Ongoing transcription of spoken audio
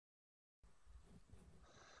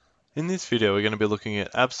In this video, we're going to be looking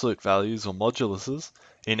at absolute values or moduluses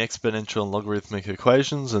in exponential and logarithmic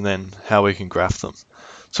equations and then how we can graph them.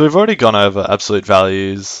 So we've already gone over absolute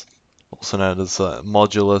values, also known as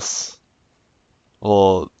modulus,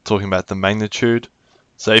 or talking about the magnitude.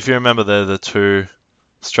 So if you remember, they're the two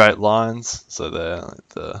straight lines, so they're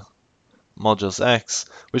the modulus x,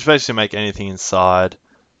 which basically make anything inside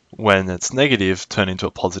when it's negative turn into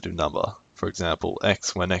a positive number. For example,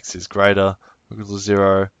 x when x is greater or equal to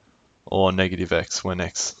 0, or negative x when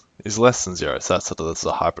x is less than 0. So that's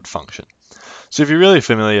a hybrid function. So if you're really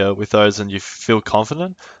familiar with those and you feel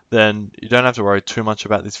confident, then you don't have to worry too much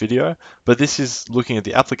about this video. But this is looking at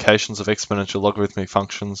the applications of exponential logarithmic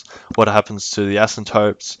functions, what happens to the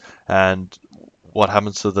asymptotes, and what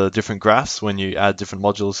happens to the different graphs when you add different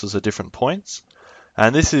moduluses at different points.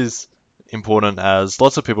 And this is important as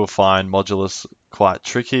lots of people find modulus quite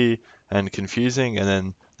tricky and confusing, and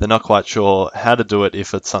then they're not quite sure how to do it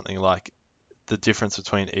if it's something like the difference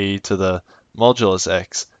between e to the modulus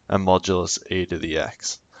x and modulus e to the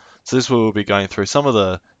x. So this will be going through some of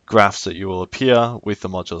the graphs that you will appear with the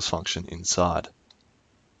modulus function inside.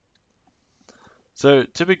 So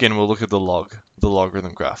to begin, we'll look at the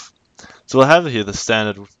logarithm graph. So we'll have here the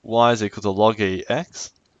standard y is equal to log e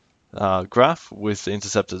x graph with the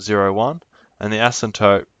intercept at 0, 1, and the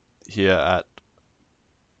asymptote here at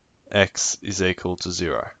x is equal to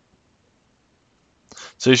 0.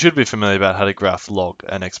 So you should be familiar about how to graph log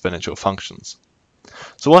and exponential functions.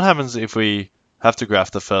 So what happens if we have to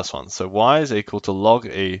graph the first one? So y is equal to log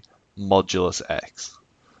e modulus x.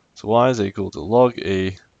 So y is equal to log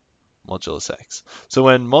e modulus x. So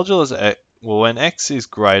when x is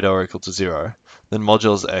greater or equal to 0, then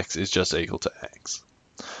modulus x is just equal to x.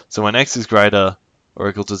 So when x is greater or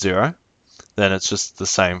equal to 0, then it's just the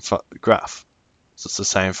same graph. So it's the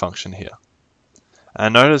same function here.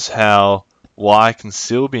 And notice how y can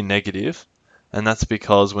still be negative, and that's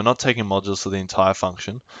because we're not taking modulus of the entire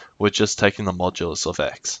function, we're just taking the modulus of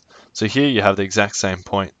x. So here you have the exact same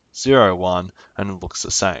point, 0, 1, and it looks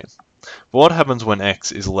the same. But what happens when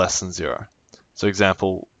x is less than 0? So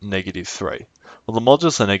example, negative 3. Well, the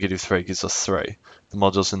modulus of negative 3 gives us 3. The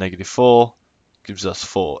modulus of negative 4 gives us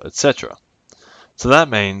 4, etc. So that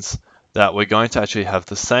means that we're going to actually have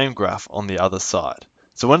the same graph on the other side.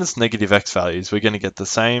 So when it's negative x values, we're going to get the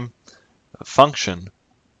same function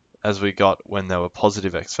as we got when there were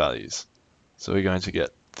positive x values. So we're going to get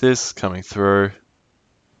this coming through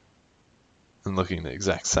and looking the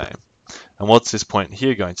exact same. And what's this point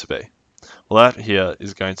here going to be? Well, that here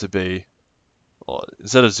is going to be, well,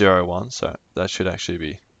 instead of 0, 1, so that should actually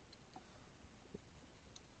be,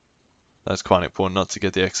 that's quite important not to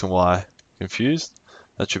get the x and y confused.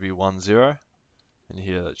 That should be 1, 0, and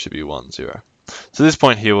here that should be 1, 0. So this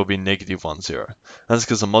point here will be negative 1, 0. That's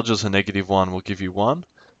because the modulus of negative 1 will give you 1.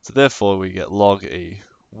 So therefore we get log e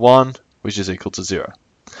 1, which is equal to 0.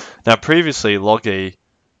 Now previously log e,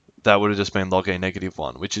 that would have just been log e negative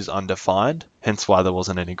 1, which is undefined, hence why there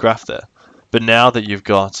wasn't any graph there. But now that you've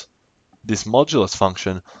got this modulus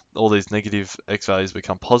function, all these negative x values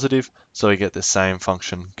become positive, so we get the same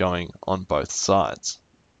function going on both sides.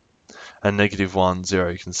 And negative 1,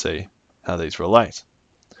 0, you can see how these relate.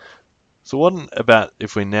 So what about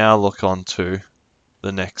if we now look on to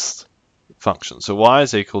the next function? So y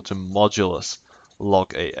is equal to modulus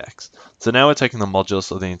log ex. So now we're taking the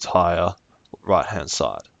modulus of the entire right-hand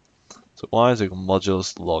side. So y is equal to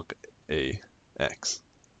modulus log ex.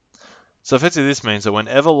 So effectively this means that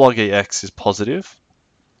whenever log ex is positive,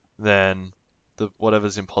 then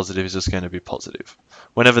whatever's in positive is just going to be positive.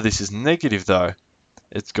 Whenever this is negative though,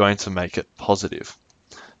 it's going to make it positive.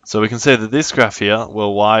 So we can see that this graph here,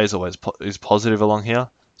 well, y is always positive along here,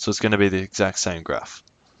 so it's going to be the exact same graph.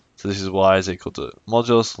 So this is y is equal to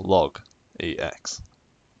modulus log ex.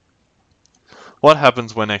 What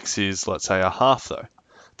happens when x is, let's say, a half though?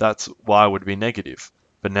 That's y would be negative,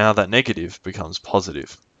 but now that negative becomes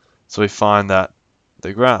positive. So we find that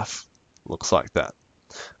the graph looks like that.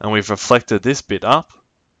 And we've reflected this bit up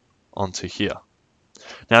onto here.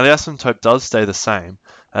 Now the asymptote does stay the same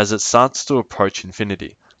as it starts to approach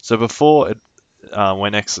infinity. So before,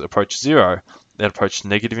 when x approached 0, it approached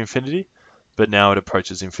negative infinity, but now it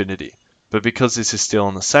approaches infinity. But because this is still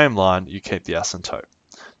on the same line, you keep the asymptote.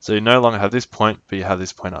 So you no longer have this point, but you have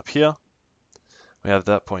this point up here. We have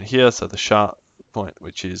that point here, so the sharp point,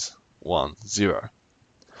 which is 1, 0.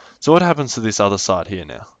 So what happens to this other side here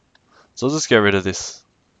now? So I'll just get rid of this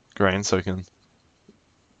green so we can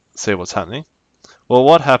see what's happening. Well,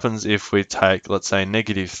 what happens if we take, let's say,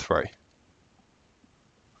 negative 3?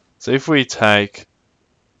 So if we take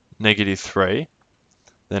negative 3,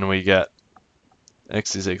 then we get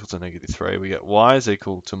x is equal to negative 3, we get y is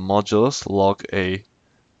equal to modulus log e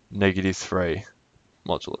negative 3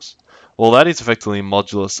 modulus. Well, that is effectively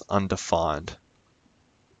modulus undefined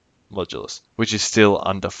modulus, which is still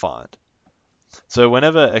undefined. So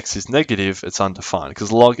whenever x is negative, it's undefined,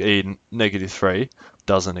 because log e negative 3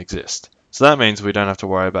 doesn't exist. So that means we don't have to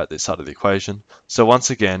worry about this side of the equation. So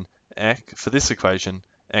once again, for this equation,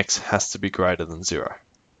 x has to be greater than 0,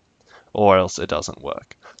 or else it doesn't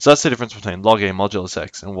work. So that's the difference between log e modulus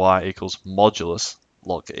x and y equals modulus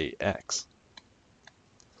log e x.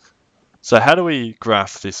 So how do we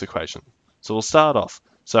graph this equation? So we'll start off.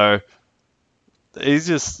 So the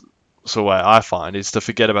easiest way I find is to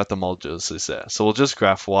forget about the modulus is there. So we'll just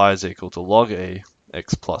graph y is equal to log e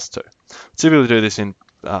x plus 2. Typically do this in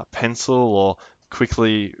pencil or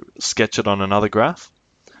quickly sketch it on another graph.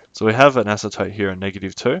 So we have an asymptote here at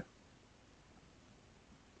negative 2.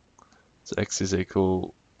 So x is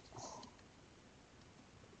equal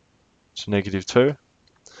to negative 2.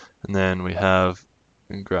 And then we have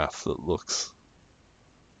a graph that looks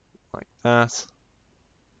like that,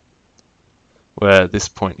 where this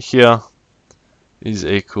point here is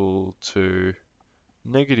equal to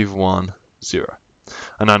negative 1, 0.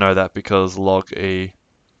 And I know that because log e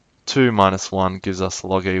 2 minus 1 gives us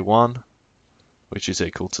log e 1, which is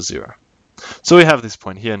equal to 0. So we have this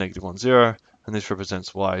point here, negative 1, 0, and this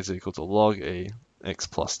represents y is equal to log e x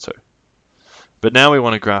plus 2. But now we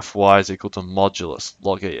want to graph y is equal to modulus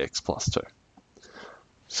log e x plus 2.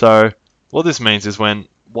 So what this means is when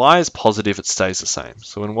y is positive, it stays the same.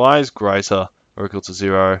 So when y is greater or equal to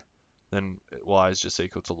 0, then y is just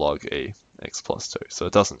equal to log e x plus 2. So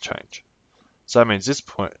it doesn't change. So that means this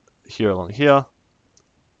point here along here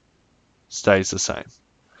stays the same.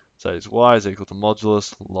 So it's y is equal to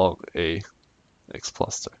modulus log e x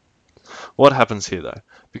plus 2. What happens here though?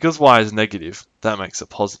 Because y is negative, that makes it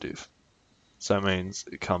positive. So it means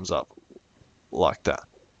it comes up like that.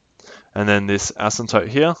 And then this asymptote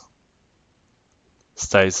here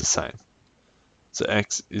stays the same. So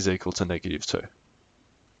x is equal to negative 2.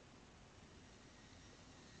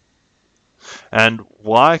 And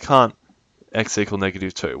why can't x equal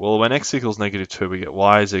negative 2? Well, when x equals negative 2, we get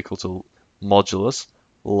y is equal to modulus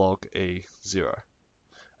log e 0.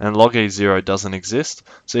 And log e 0 doesn't exist,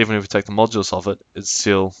 so even if we take the modulus of it, it's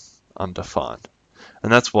still undefined.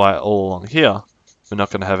 And that's why all along here, we're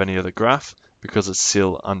not going to have any other graph, because it's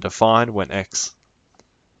still undefined when x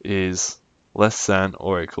is less than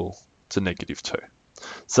or equal to negative 2.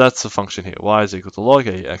 So that's the function here, y is equal to log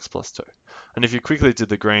e x plus 2. And if you quickly did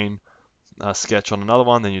the green sketch on another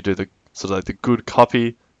one, then you do the sort of like the good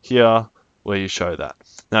copy here, where you show that.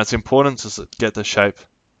 Now it's important to get the shape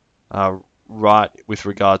right with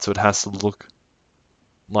regard to it has to look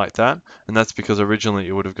like that, and that's because originally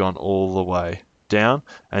it would have gone all the way down,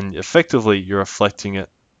 and effectively you're reflecting it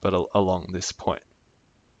but along this point.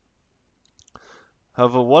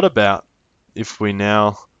 However, what about if we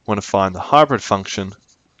now want to find the hybrid function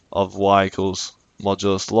of y equals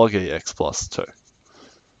modulus log e x plus 2?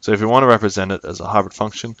 So if we want to represent it as a hybrid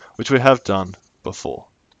function, which we have done before.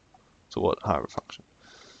 So what hybrid function?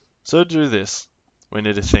 So to do this, we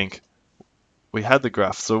need to think, we had the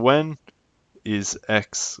graph, so when is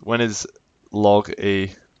log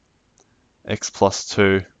e x plus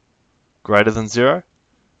 2 greater than 0?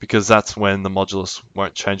 Because that's when the modulus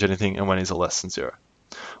won't change anything, and when is it less than 0?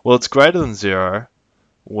 Well, it's greater than 0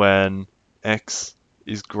 when x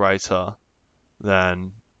is greater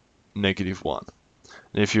than negative 1.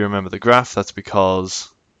 And if you remember the graph, that's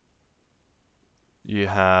because you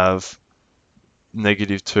have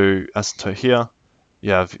negative 2 asymptote here,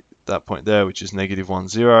 you have that point there, which is negative 1,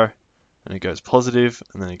 0, and it goes positive,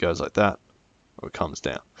 and then it goes like that, or it comes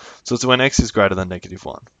down. So it's when x is greater than negative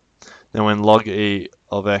 1. Then when log e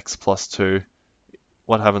of x plus 2,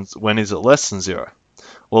 what happens, when is it less than 0?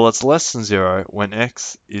 Well, it's less than 0 when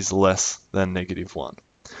x is less than negative 1.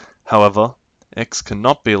 However, x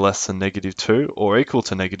cannot be less than negative 2 or equal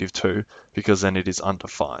to negative 2 because then it is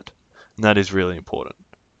undefined. And that is really important.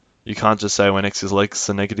 You can't just say when x is less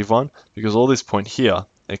than negative 1 because all this point here,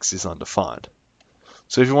 x is undefined.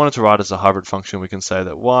 So if you wanted to write as a hybrid function, we can say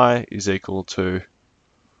that y is equal to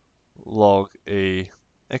log e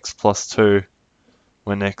x plus 2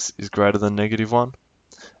 when x is greater than negative 1,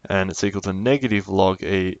 and it's equal to negative log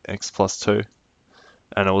e x plus 2,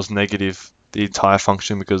 and it was negative the entire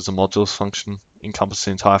function because the modulus function encompasses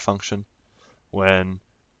the entire function when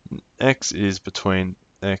x is between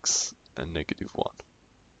x and negative 1.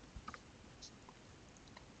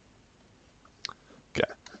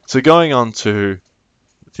 Okay, so going on to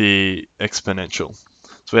the exponential.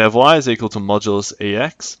 So we have y is equal to modulus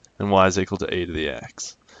ex and y is equal to e to the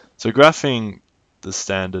x. So graphing the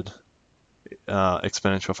standard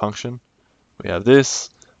exponential function, we have this,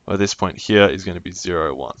 where this point here is going to be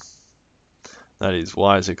 0, 1. That is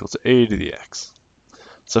y is equal to e to the x.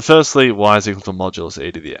 So firstly, y is equal to modulus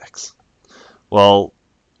e to the x. Well,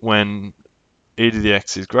 when e to the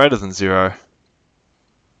x is greater than 0,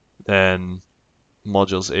 then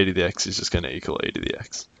modulus e to the x is just going to equal e to the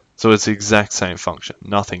x. So it's the exact same function,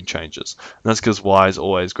 nothing changes. And that's because y is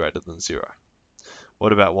always greater than 0.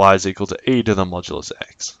 What about y is equal to e to the modulus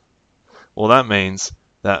x? Well, that means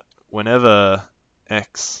that whenever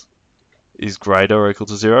x is greater or equal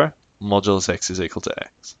to 0, modulus x is equal to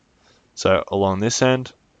x. So along this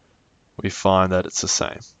end, we find that it's the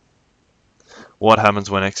same. What happens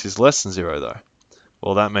when x is less than 0 though?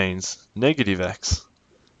 Well, that means negative x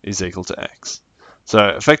is equal to x. So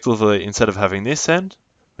effectively, instead of having this end,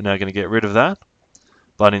 we're now going to get rid of that,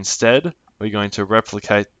 but instead we're going to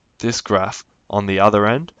replicate this graph on the other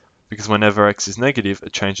end, because whenever x is negative,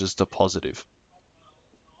 it changes to positive.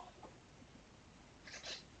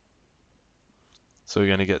 So we're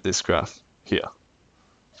going to get this graph here.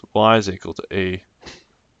 So y is equal to e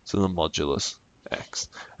to the modulus x.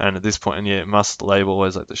 And at this point, and yeah, it must label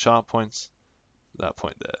always like the sharp points. That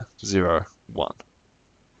point there, 0, 1.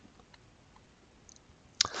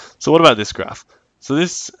 So what about this graph? So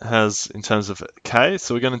this has, in terms of k,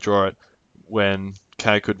 so we're going to draw it when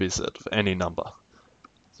k could be sort of any number.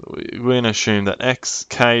 So we're going to assume that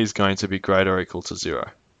k is going to be greater or equal to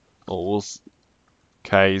 0. Or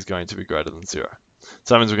k is going to be greater than 0.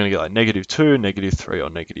 So that means we're going to get like -2, -3, or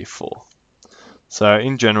 -4. So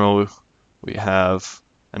in general, we have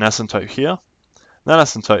an asymptote here. That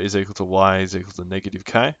asymptote is equal to y is equal to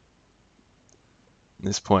 -k. And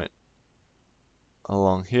this point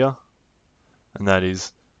along here. And that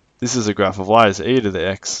is, this is a graph of y as e to the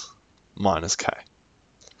x minus k.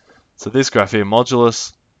 So this graph here,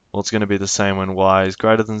 modulus, well, it's going to be the same when y is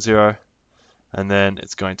greater than 0. And then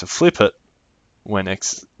it's going to flip it when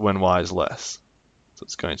y is less. So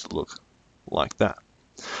it's going to look like that.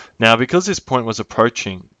 Now, because this point was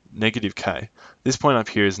approaching -k, this point up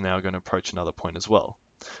here is now going to approach another point as well.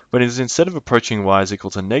 But instead of approaching y is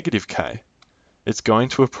equal to -k, it's going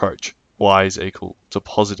to approach y is equal to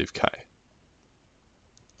 +k.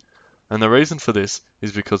 And the reason for this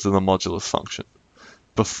is because of the modulus function.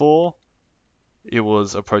 Before, it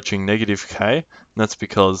was approaching -k, and that's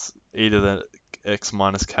because e to the x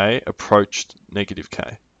minus k approached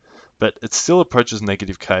 -k. But it still approaches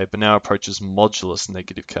 -k, but now approaches modulus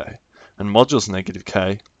 -k. And modulus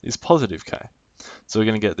 -k is +k. So we're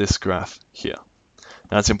going to get this graph here.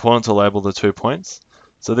 Now it's important to label the 2 points.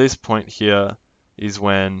 So this point here is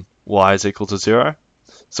when y is equal to 0.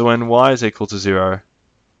 So when y is equal to 0,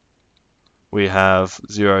 we have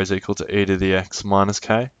 0 is equal to e to the x minus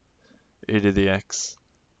k. E to the x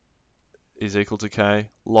is equal to k.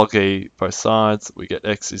 Log e both sides, we get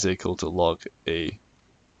x is equal to log e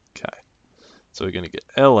k. So we're going to get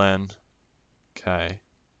ln k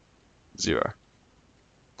 0.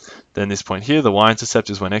 Then this point here, the y-intercept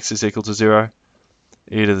is when x is equal to 0.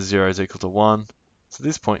 E to the 0 is equal to 1. So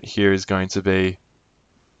this point here is going to be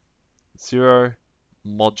 0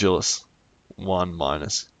 modulus 1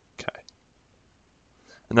 minus k.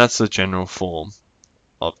 And that's the general form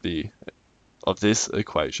of this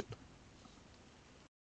equation.